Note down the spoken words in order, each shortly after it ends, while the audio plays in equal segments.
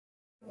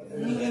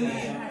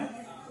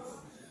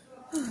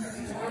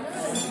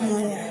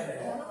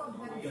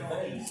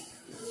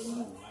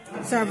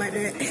Sorry about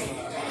that.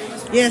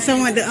 Yeah, so I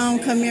wanted to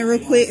come in real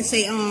quick and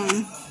say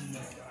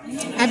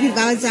happy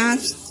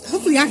Valentine's.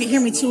 Hopefully y'all can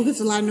hear me too, because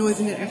there's a lot of noise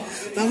in here.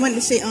 But I wanted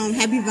to say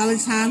happy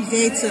Valentine's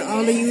Day to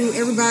all of you,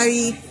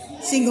 everybody,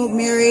 single,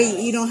 married.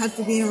 You don't have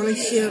to be in a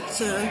relationship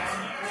to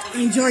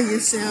enjoy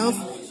yourself.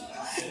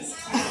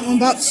 I'm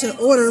about to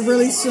order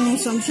really soon,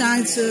 so I'm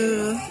trying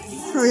to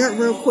hurry up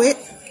real quick.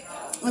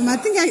 I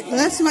think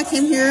last time I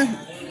came here,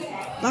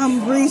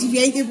 Breeze, if you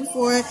ain't here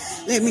before,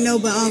 let me know.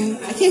 But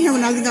I came here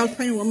when I think I was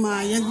pregnant with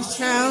my youngest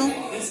child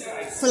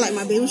for like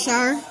my baby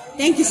shower.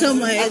 Thank you so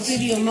much. I'll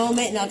give you a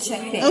moment and I'll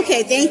check back.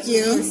 Okay, thank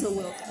you. You're so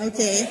welcome.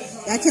 Okay,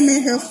 I came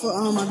in here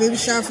for my baby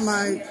shower for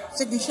my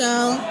second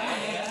child,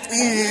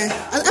 and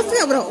I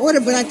forgot what I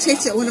ordered, but I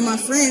texted one of my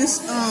friends,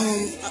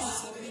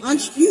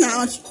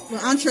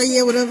 entree,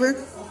 yeah, whatever.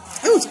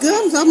 It was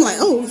good. So I'm like,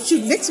 oh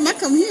shoot, next time I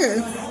come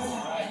here,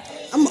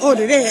 I'm gonna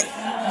order that.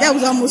 That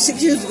was almost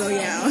 6 years ago,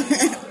 y'all.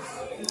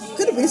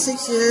 Could have been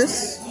 6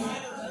 years.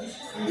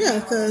 Yeah,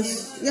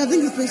 because I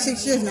think it's been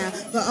 6 years now.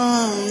 But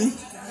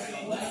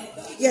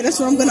yeah, that's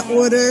what I'm gonna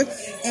order.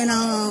 And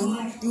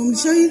you want me to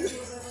show you?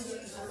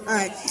 All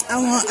right.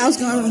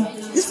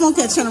 This phone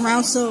can't turn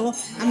around, so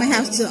I'm gonna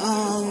have to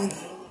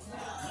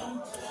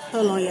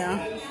hold on, y'all.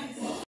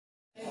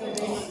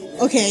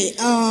 Okay,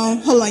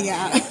 hold on,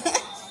 y'all.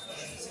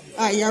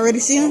 All right, y'all ready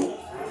to see him?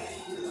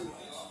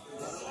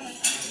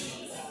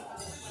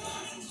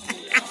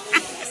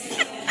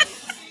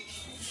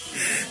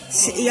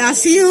 Y'all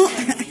see him?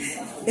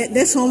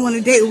 That's who I'm on a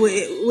date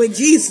with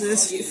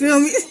Jesus. You feel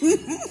me?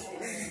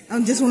 I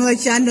just want to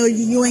let y'all know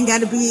you ain't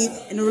got to be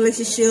in a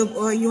relationship,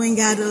 or you ain't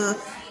got to,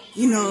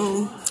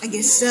 I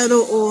guess,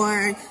 settle,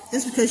 or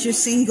just because you're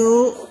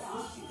single,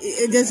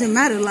 it doesn't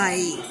matter. Like,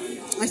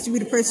 I should be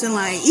the person,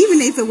 like, even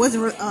if it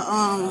wasn't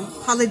a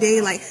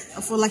holiday, like,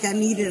 I feel like I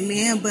needed a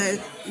man, but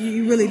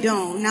you really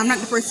don't. Now, I'm not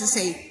the person to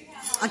say,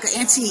 like, an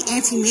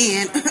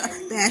anti-man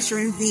bash or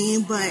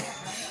anything, but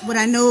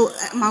I know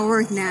my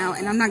worth now,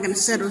 and I'm not going to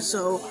settle.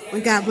 So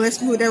when God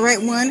bless me with that right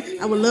one,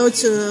 I would love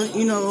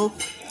to,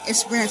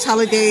 experience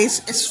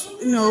holidays,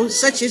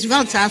 such as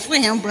Valentine's for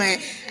him, but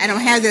I don't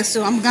have that,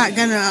 so I'm not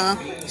going to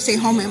stay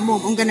home and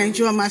move. I'm going to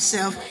enjoy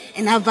myself,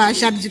 and I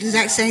advise y'all to do the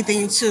exact same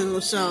thing too.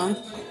 So,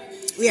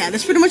 yeah,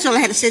 that's pretty much all I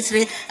had to say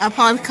today. I'll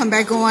probably come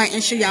back on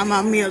and show y'all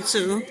my meal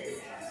too,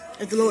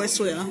 if the Lord's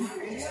will.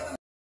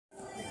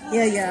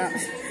 Yeah.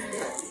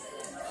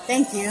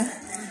 Thank you.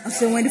 I'm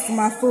still waiting for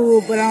my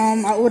food, but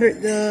I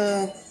ordered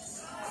the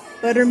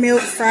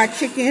buttermilk fried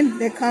chicken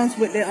that comes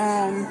with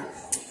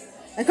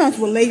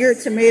layered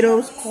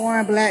tomatoes,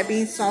 corn, black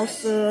beans,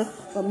 salsa,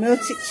 but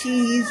melted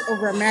cheese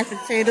over mashed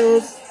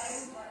potatoes.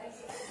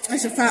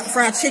 It's a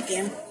fried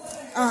chicken.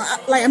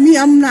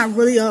 I'm not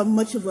really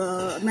much of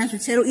a mashed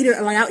potato eater.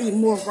 Like, I'll eat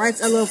more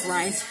rice. I love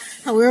rice.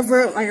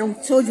 However, like I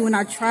told you, when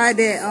I tried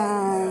that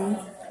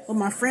with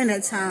my friend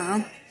that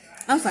time,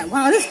 I was like,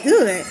 wow, that's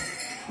good.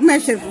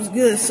 Mashed potatoes was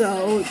good,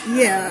 so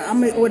yeah,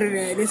 I'm gonna order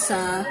that this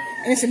time.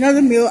 And it's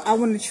another meal I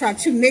want to try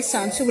too next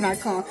time too when I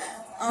come.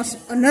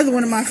 Another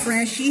one of my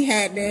friends, she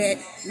had that,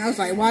 and I was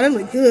like, wow, that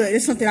look good.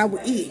 It's something I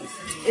would eat.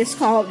 It's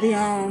called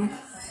the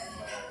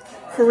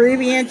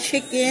Caribbean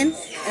chicken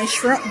and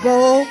shrimp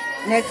bowl,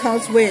 and that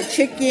comes with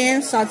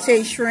chicken,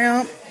 sauteed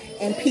shrimp,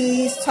 and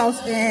peas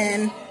tossed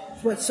in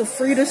with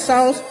sofrito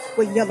sauce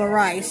with yellow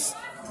rice.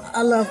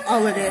 I love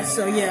all of that,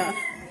 so yeah.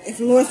 If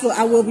the Lord's will,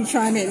 I will be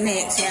trying it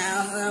next, y'all.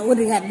 I would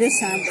have got it this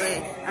time,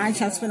 but I ain't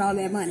trying to spend all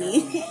that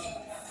money.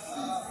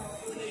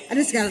 I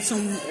just got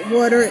some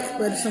water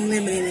with some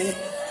lemon in it.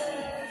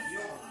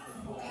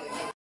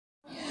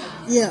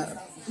 Yeah,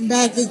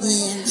 back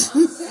again.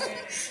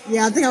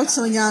 Yeah, I think I was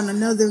telling y'all in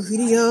another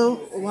video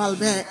a while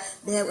back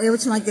that every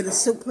time I get a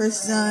silk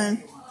press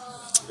done,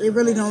 it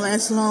really don't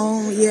last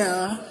long.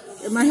 Yeah,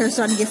 my hair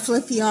starting to get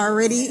fluffy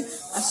already.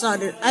 I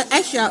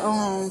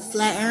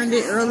flat ironed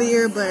it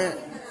earlier, but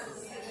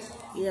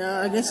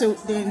yeah, I guess it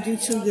didn't do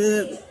too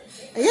good.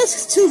 I guess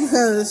it's too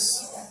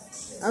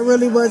because I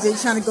really wasn't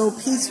trying to go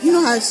piece. You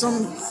know how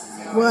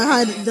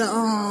how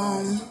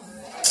the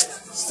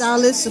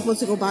stylist supposed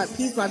to go by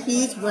piece, but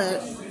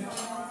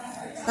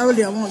I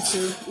really don't want to.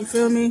 You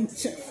feel me?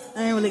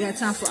 I ain't really got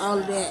time for all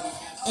of that.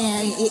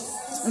 And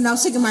when I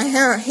was taking my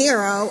hair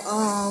out,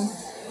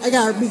 I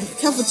gotta be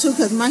careful too,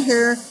 because my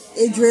hair,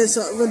 it dreads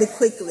up really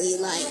quickly.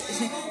 Like,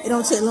 it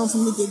don't take long for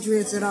me to get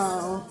dreads at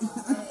all.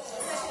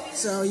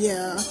 So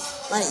yeah,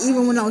 like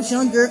even when I was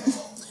younger.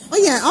 Oh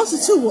yeah, also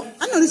too,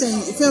 I know this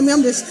ain't, you feel me,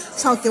 I'm just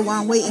talking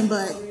while I'm waiting,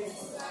 but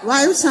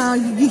every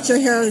time you get your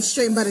hair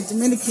straightened by the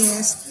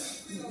Dominicans,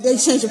 they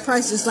change the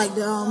prices. Like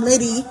the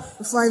lady,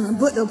 before I even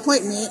booked the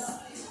appointment,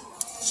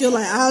 she'll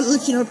like, I'll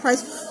let you know the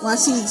price when I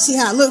see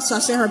how it looks. So I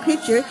send her a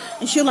picture,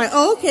 and she'll like,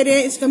 oh, okay,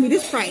 then it's gonna be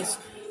this price.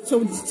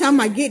 So by the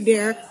time I get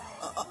there,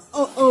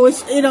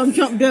 it don't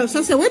jump up. So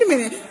I said, wait a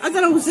minute, I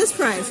thought it was this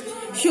price.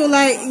 She'll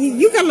like,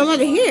 you got a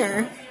lot of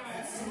hair.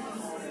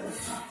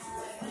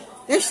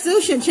 They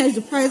still shouldn't change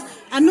the price.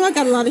 I know I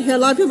got a lot of hair. A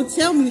lot of people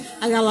tell me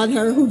I got a lot of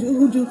hair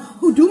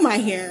who do my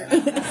hair.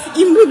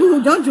 Even people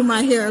who don't do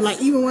my hair.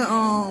 Like even when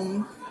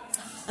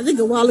I think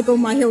a while ago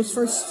my hair was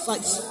first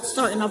like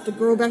starting off to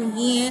grow back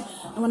again,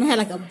 and when I had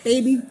like a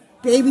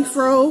baby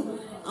fro,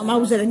 I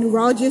was at a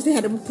neurologist. They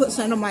had to put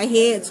something on my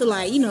head to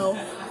like, you know,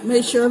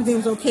 make sure everything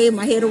was okay in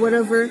my head or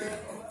whatever.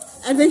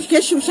 And then I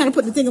guess she was trying to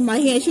put the thing in my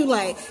head. She was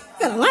like,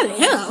 "You got a lot of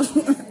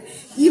hair."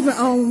 Even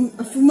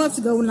a few months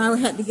ago when I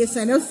had to get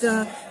something else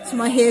done to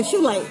my head, she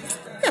was like,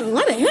 "You got a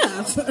lot of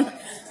hair."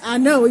 I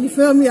know, you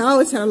feel me? I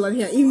always had a lot of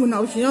hair. Even when I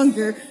was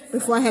younger,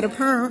 before I had a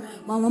perm,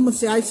 my mama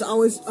said I used to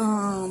always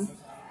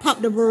pop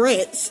the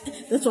barrettes.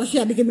 That's why she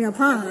had to give me a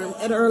perm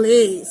at an early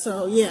age.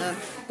 So yeah,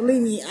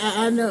 believe me,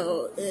 I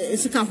know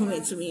it's a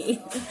compliment to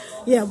me.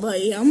 Yeah, but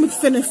yeah, I'm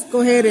finna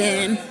go ahead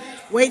and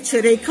wait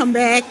till they come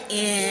back,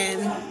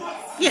 and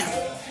yeah,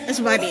 that's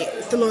about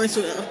it. The Lord's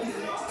will.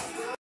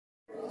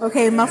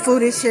 Okay, my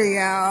food is here,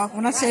 y'all.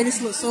 When I say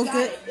this looks so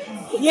good,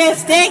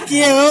 yes, thank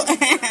you.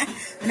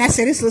 When I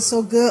say this looks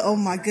so good, oh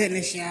my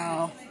goodness,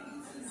 y'all.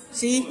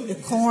 See the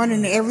corn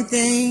and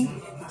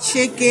everything,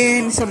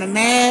 chicken, some of the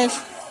mash.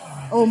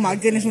 Oh my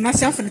goodness, when I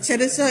say I'm finna tear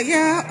this up,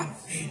 y'all,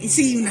 you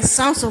see even the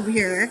sauce over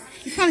here.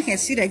 You probably can't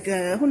see that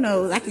good. Who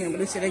knows? I can't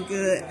really see that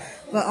good.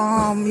 But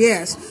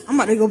yes, I'm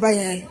about to go back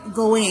and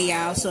go in,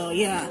 y'all. So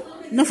yeah,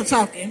 enough of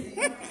talking.